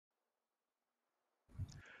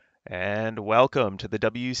And welcome to the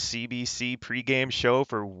WCBC pregame show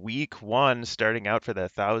for week one, starting out for the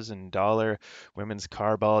 $1,000 Women's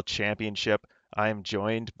Carball Championship. I'm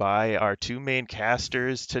joined by our two main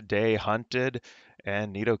casters today, Hunted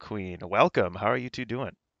and Nido Queen. Welcome. How are you two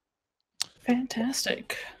doing?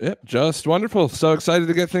 Fantastic. Yep, just wonderful. So excited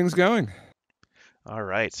to get things going. All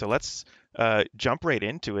right, so let's jump right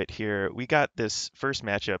into it here. We got this first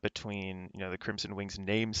matchup between, the Crimson Wings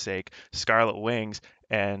namesake, Scarlet Wings,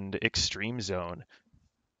 and Extreme Zone.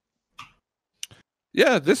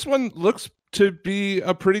 Yeah, this one looks to be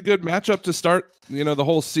a pretty good matchup to start, the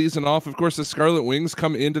whole season off. Of course, the Scarlet Wings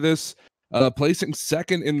come into this placing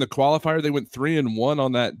second in the qualifier. They went 3-1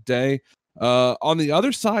 on that day. On the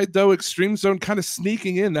other side, though, Extreme Zone kind of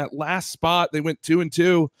sneaking in that last spot. They went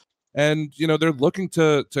 2-2. And they're looking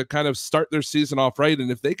to kind of start their season off right.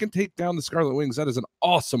 And if they can take down the Scarlet Wings, that is an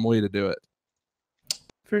awesome way to do it.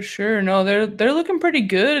 For sure. No, they're looking pretty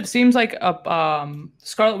good. It seems like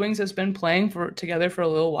Scarlet Wings has been playing together for a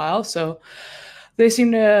little while, so they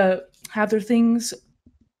seem to have their things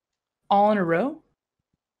all in a row.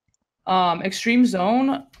 Extreme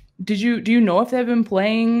Zone, do you know if they've been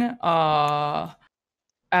playing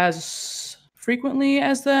as frequently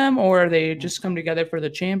as them, or they just come together for the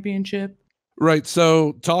championship? Right.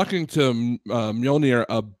 So talking to Mjolnir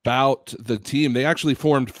about the team, they actually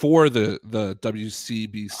formed for the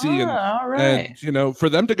WCBC. All right. And, for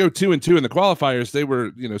them to go 2-2 in the qualifiers, they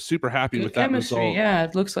were, super happy Good with that chemistry. result. Yeah,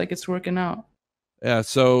 it looks like it's working out. Yeah.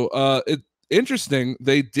 So it's interesting.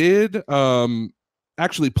 They did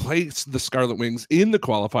actually place the Scarlet Wings in the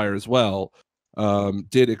qualifier as well.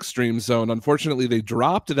 Did Extreme Zone. Unfortunately, they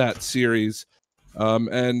dropped that series.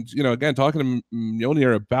 And again, talking to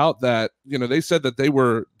Mjolnir about that, they said that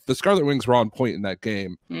the Scarlet Wings were on point in that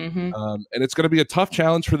game. Mm-hmm. And it's going to be a tough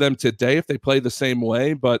challenge for them today if they play the same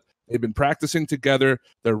way, but they've been practicing together.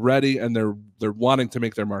 They're ready, and they're wanting to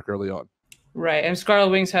make their mark early on. Right. And Scarlet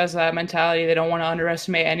Wings has that mentality. They don't want to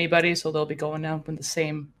underestimate anybody, so they'll be going out with the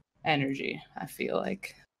same energy, I feel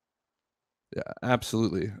like. Yeah,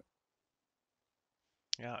 absolutely.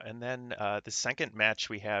 Yeah, and then the second match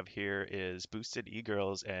we have here is Boosted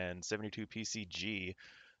E-Girls and 72 PCG.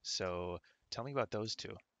 So tell me about those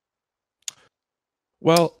two.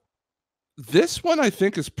 Well, this one I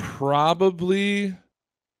think is probably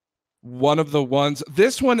one of the ones.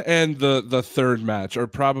 This one and the third match are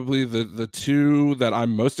probably the two that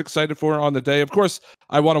I'm most excited for on the day. Of course,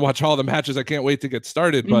 I want to watch all the matches. I can't wait to get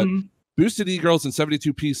started. But Boosted E-Girls and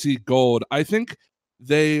 72 PC Gold, I think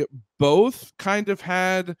they both kind of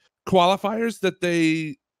had qualifiers that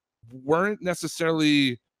they weren't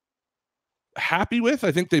necessarily happy with.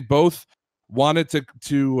 I think they both wanted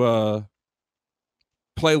to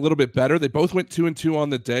play a little bit better. They both went 2-2 on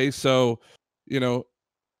the day, so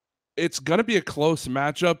it's gonna be a close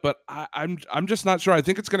matchup. But I'm just not sure. I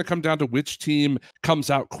think it's gonna come down to which team comes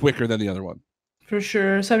out quicker than the other one. For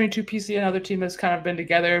sure. 72 PC, another team that's kind of been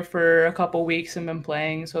together for a couple weeks and been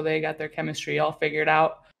playing, so they got their chemistry all figured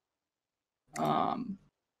out.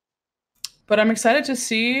 But I'm excited to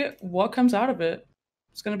see what comes out of it.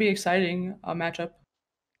 It's going to be exciting matchup.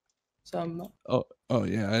 Some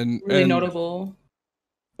yeah, and really notable.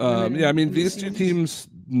 Yeah, I mean these two teams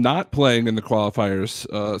not playing in the qualifiers,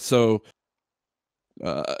 so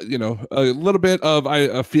a little bit of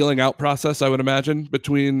a feeling out process, I would imagine,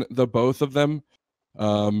 between the both of them.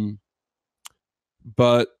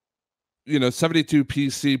 But 72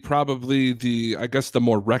 PC probably the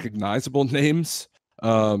more recognizable names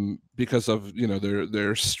because of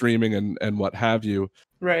their streaming and what have you.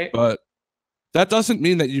 Right. But that doesn't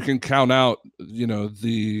mean that you can count out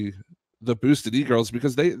the Boosted E-Girls,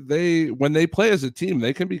 because they when they play as a team,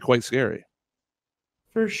 they can be quite scary.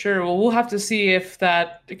 For sure. Well, we'll have to see if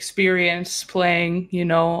that experience playing,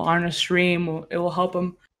 on a stream, it will help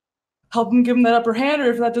them give them that upper hand,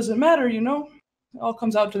 or if that doesn't matter, it all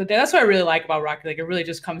comes out to the day. That's what I really like about Rocket League. It really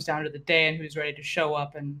just comes down to the day and who's ready to show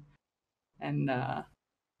up and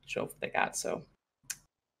show what they got. So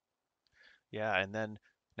yeah, and then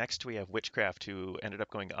next we have Witchcraft, who ended up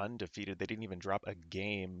going undefeated. They didn't even drop a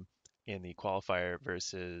game in the qualifier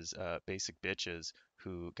versus Basic Bitches,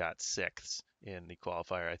 who got sixths in the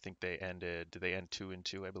qualifier. I think did they end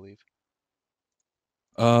 2-2, I believe?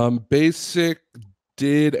 Basic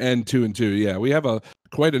did end 2-2. Yeah, we have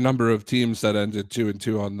quite a number of teams that ended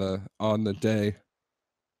 2-2 on the day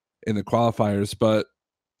in the qualifiers. But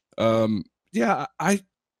yeah, I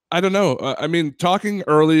don't know. I mean, talking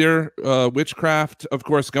earlier, Witchcraft, of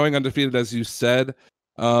course, going undefeated, as you said.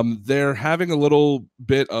 They're having a little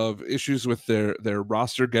bit of issues with their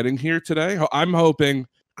roster getting here today. I'm hoping,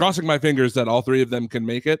 crossing my fingers, that all three of them can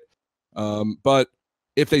make it. But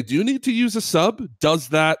If they do need to use a sub, does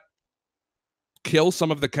that kill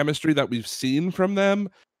some of the chemistry that we've seen from them?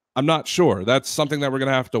 I'm not sure. That's something that we're going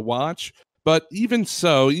to have to watch. But even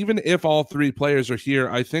so, even if all three players are here,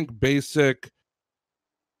 I think Basic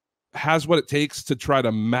has what it takes to try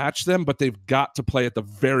to match them, but they've got to play at the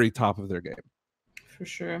very top of their game. For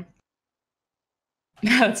sure.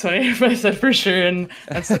 That's what I said for sure, and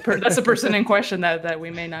that's the person in question that we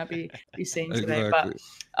may not be seeing today. Exactly.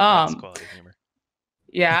 But That's quality humor.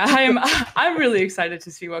 yeah, I'm really excited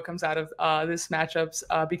to see what comes out of this matchups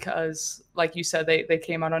because, like you said, they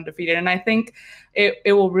came out undefeated, and I think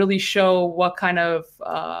it will really show what kind of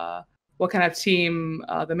team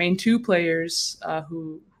the main two players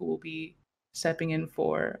who will be stepping in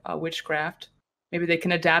for Witchcraft. Maybe they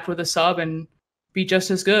can adapt with a sub and be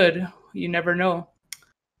just as good. You never know.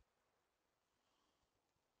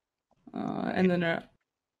 And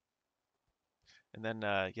then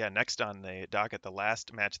next on the docket, the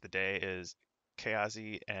last match of the day is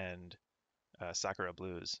Kayazi and Sakura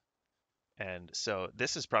Blues. And so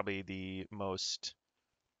this is probably the most,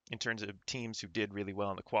 in terms of teams who did really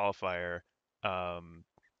well in the qualifier,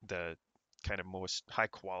 the kind of most high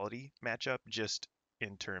quality matchup just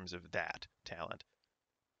in terms of that talent.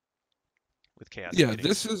 With Kayazi. Yeah,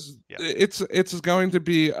 it's going to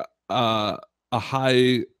be a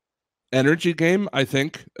high energy game, I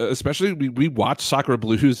think. Especially we watched Sakura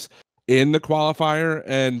Blues in the qualifier,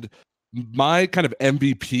 and my kind of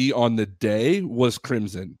MVP on the day was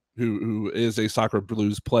Crimson, who is a Sakura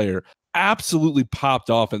Blues player. Absolutely popped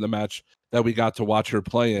off in the match that we got to watch her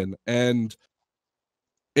play in, and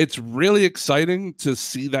it's really exciting to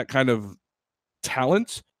see that kind of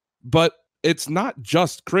talent. But it's not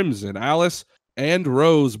just Crimson. Alice and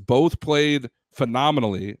Rose both played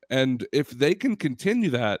phenomenally, and if they can continue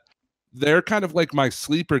that, they're kind of like my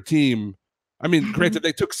sleeper team. I mean, granted,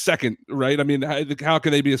 they took second, right? I mean, how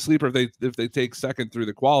can they be a sleeper if they take second through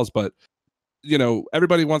the quals? But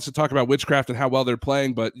everybody wants to talk about Witchcraft and how well they're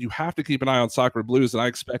playing, but you have to keep an eye on Sakura Blues, and I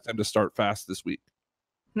expect them to start fast this week.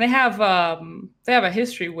 And they have a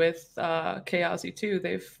history with Kayazi too.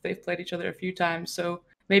 They've played each other a few times, so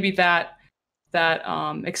maybe that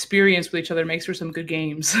experience with each other makes for some good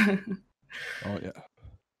games. Oh yeah,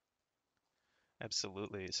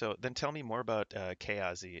 absolutely. So then tell me more about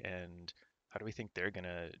Kayazi and how do we think they're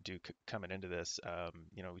gonna do coming into this?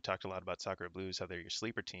 We talked a lot about Sakura Blues, how they're your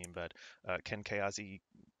sleeper team, but can Kayazi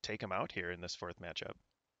take them out here in this fourth matchup?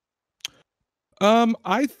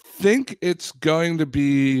 I think it's going to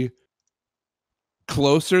be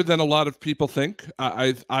closer than a lot of people think.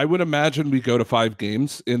 I would imagine we go to 5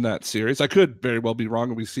 games in that series. I could very well be wrong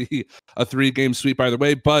and we see a 3-game sweep either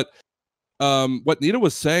way, but what Nita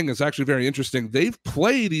was saying is actually very interesting. They've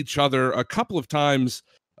played each other a couple of times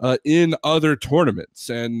in other tournaments,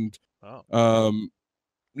 and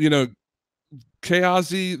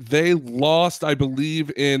Kayazi, they lost, I believe,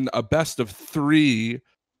 in a best of 3,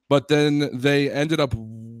 but then they ended up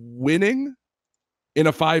winning in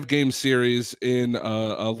a 5-game series in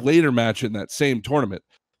a later match in that same tournament.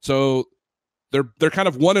 So they're kind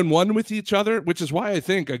of 1-1 with each other, which is why I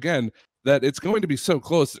think, again, that it's going to be so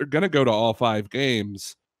close. They're going to go to all 5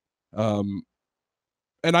 games. And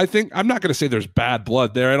I think, I'm not going to say there's bad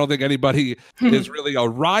blood there. I don't think anybody is really a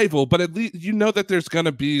rival, but at least that there's going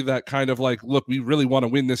to be that kind of like, look, we really want to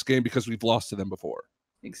win this game because we've lost to them before.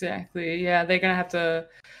 Exactly. Yeah, they're going to have to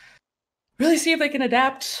really see if they can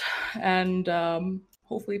adapt and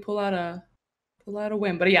hopefully pull out a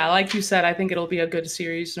win. But yeah, like you said, I think it'll be a good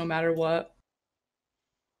series no matter what.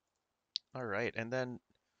 All right. And then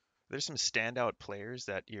there's some standout players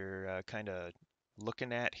that you're kind of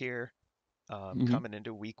looking at here coming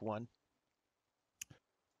into week 1.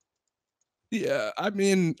 Yeah, I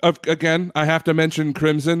mean, again, I have to mention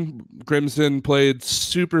Crimson. Crimson played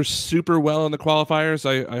super, super well in the qualifiers.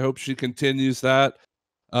 I hope she continues that.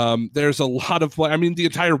 There's a lot of play. I mean, the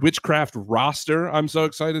entire Witchcraft roster, I'm so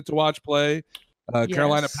excited to watch play. Yes.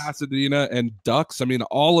 Carolina Pasadena and Ducks. I mean,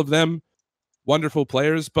 all of them wonderful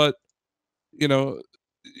players, but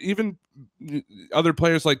even other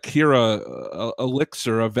players like Kira,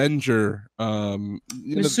 Elixir, Avenger,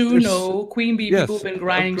 Mizuno, Queen Bee, yes, people have been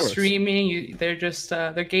grinding, streaming. They're just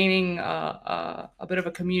they're gaining a bit of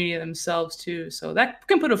a community themselves too. So that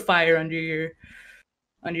can put a fire under your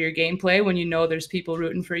gameplay when there's people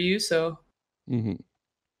rooting for you. So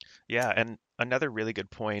yeah, and another really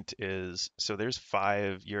good point is, so there's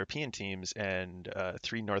 5 European teams and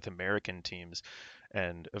 3 North American teams.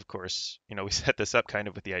 And of course, we set this up kind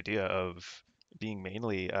of with the idea of being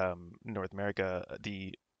mainly North America.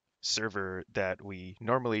 The server that we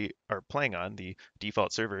normally are playing on. The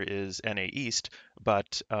default server is NA East,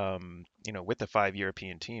 but with the 5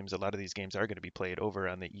 European teams, a lot of these games are going to be played over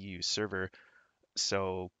on the EU server.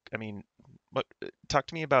 So, I mean, talk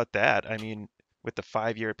to me about that. I mean, with the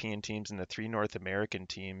 5 European teams and the 3 North American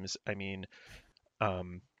teams, I mean,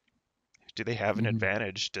 um, do they have an Mhm.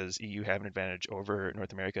 advantage? Does EU have an advantage over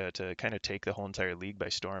North America to kind of take the whole entire league by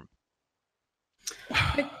storm?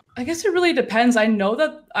 I guess it really depends. I know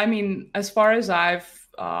that, I mean, as far as I've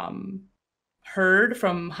heard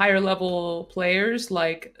from higher level players,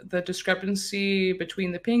 like the discrepancy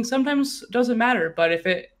between the ping sometimes doesn't matter. But if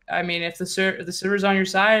the server's on your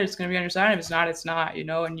side, it's going to be on your side. If it's not, it's not.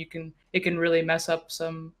 And it can really mess up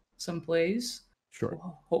some plays. Sure.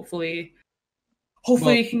 Hopefully,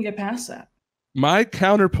 Well, you can get past that. my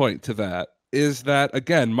counterpoint to that is that,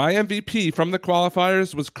 again, my MVP from the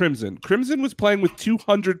qualifiers was Crimson. Crimson was playing with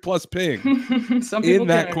 200 plus ping Some people in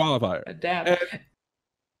that can qualifier. adapt. And,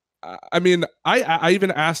 I mean, I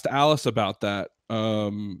even asked Alice about that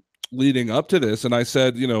leading up to this, and I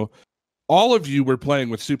said, all of you were playing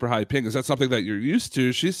with super high ping. Is that something that you're used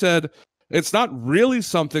to? She said it's not really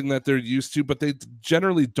something that they're used to, but they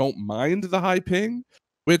generally don't mind the high ping,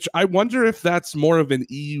 which I wonder if that's more of an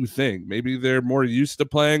EU thing. Maybe they're more used to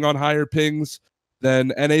playing on higher pings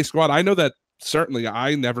than NA squad. I know that certainly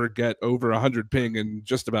I never get over 100 ping in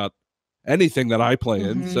just about anything that I play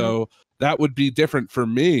in. So that would be different for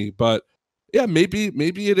me, but yeah, maybe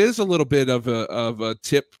it is a little bit of a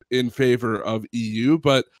tip in favor of EU,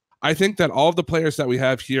 but I think that all of the players that we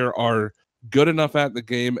have here are good enough at the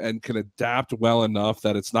game and can adapt well enough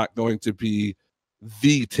that it's not going to be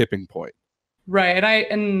the tipping point. Right.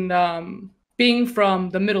 And being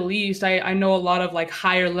from the Middle East, I know a lot of like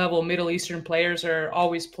higher level Middle Eastern players are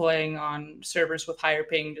always playing on servers with higher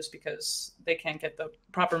ping just because they can't get the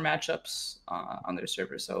proper matchups on their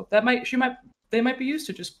server. So they might be used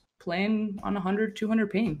to just playing on 100,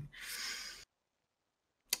 200 ping.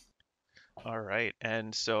 All right.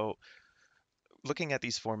 And so looking at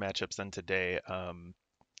these 4 matchups then today,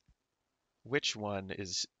 which one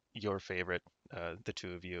is your favorite, the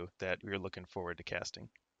two of you, that you're looking forward to casting?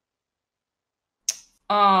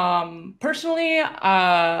 Personally,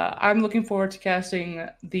 I'm looking forward to casting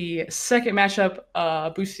the second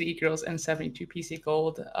matchup, Boosted E-Girls and 72 PC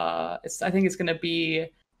Gold. I think it's going to be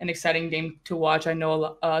an exciting game to watch. I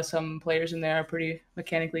know some players in there are pretty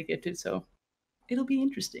mechanically gifted, so it'll be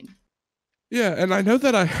interesting. Yeah, and I know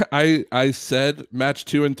that I said match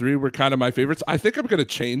 2 and 3 were kind of my favorites. I think I'm going to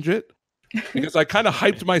change it because I kind of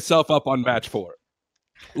hyped myself up on match 4.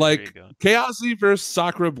 Like Chaosy versus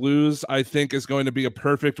Sakura Blues, I think is going to be a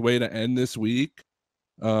perfect way to end this week.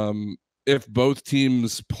 If both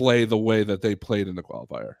teams play the way that they played in the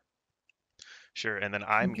qualifier. Sure, and then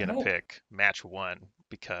I'm gonna pick match 1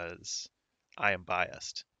 because I am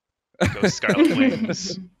biased. Go Scarlet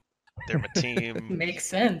Wings. They're my team. Makes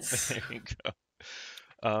sense. There you go.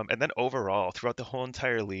 And then overall, throughout the whole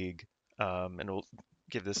entire league, and we'll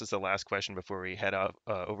give this as the last question before we head out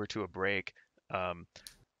over to a break.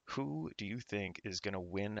 Who do you think is going to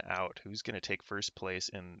win out? Who's going to take first place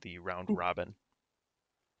in the round robin?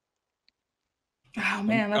 Oh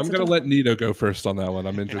man, I'm going to let Nito go first on that one.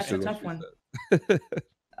 I'm interested. That's a tough one.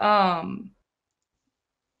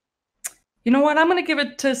 You know what? I'm going to give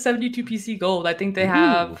it to 72 PC Gold. I think they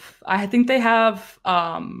have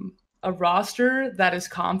a roster that is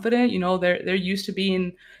confident. They're used to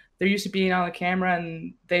being on the camera,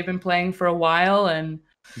 and they've been playing for a while, and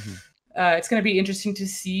it's going to be interesting to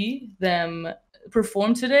see them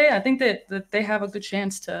perform today. I think that they have a good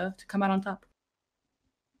chance to come out on top.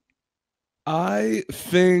 I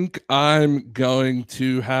think I'm going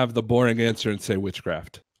to have the boring answer and say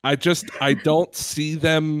Witchcraft. I don't see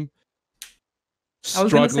them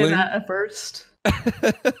struggling. I was going to say that at first.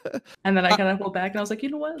 And then I kind of pulled back and I was like, you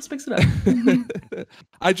know what? Let's mix it up.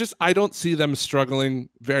 I don't see them struggling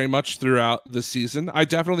very much throughout the season. I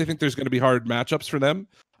definitely think there's going to be hard matchups for them.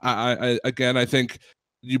 I think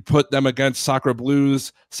you put them against Sakura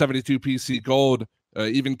Blues, 72 PC Gold,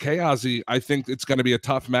 even Chaosy. I think it's going to be a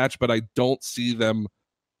tough match, but I don't see them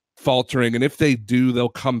faltering. And if they do, they'll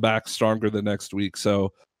come back stronger the next week.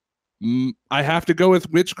 So I have to go with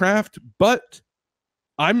Witchcraft, but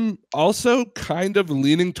I'm also kind of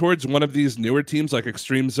leaning towards one of these newer teams like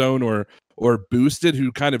Extreme Zone or Boosted,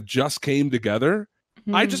 who kind of just came together.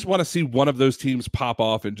 I just want to see one of those teams pop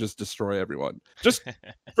off and just destroy everyone, just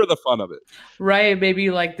for the fun of it. Right, baby.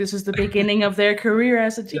 Like, this is the beginning of their career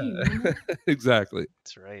as a team. Yeah. Exactly.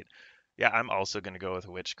 That's right. Yeah, I'm also going to go with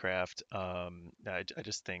Witchcraft. I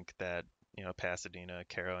just think that, Pasadena,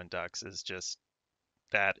 Caro, and Ducks is just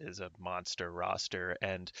that is a monster roster,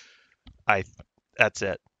 and I that's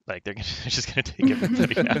it. Like they're just gonna take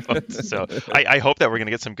everybody out. So I hope that we're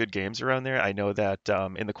gonna get some good games around there. I know that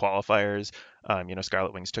in the qualifiers,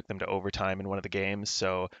 Scarlet Wings took them to overtime in one of the games.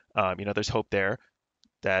 So there's hope there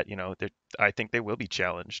that I think they will be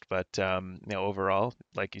challenged. But overall,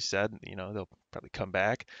 like you said, they'll probably come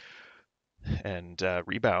back and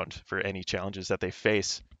rebound for any challenges that they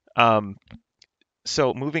face. Um,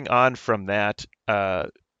 so moving on from that,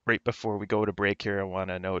 right before we go to break here, I want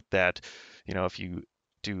to note that, if you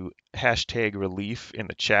do hashtag relief in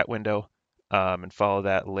the chat window and follow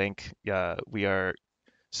that link, we are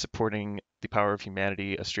supporting the Power of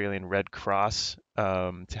Humanity Australian Red Cross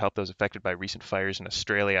to help those affected by recent fires in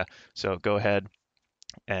Australia. So go ahead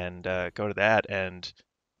and go to that and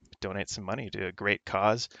donate some money to a great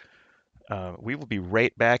cause. We will be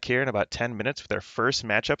right back here in about 10 minutes with our first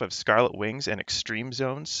matchup of Scarlet Wings and Extreme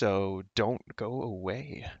Zone, so don't go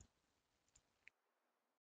away.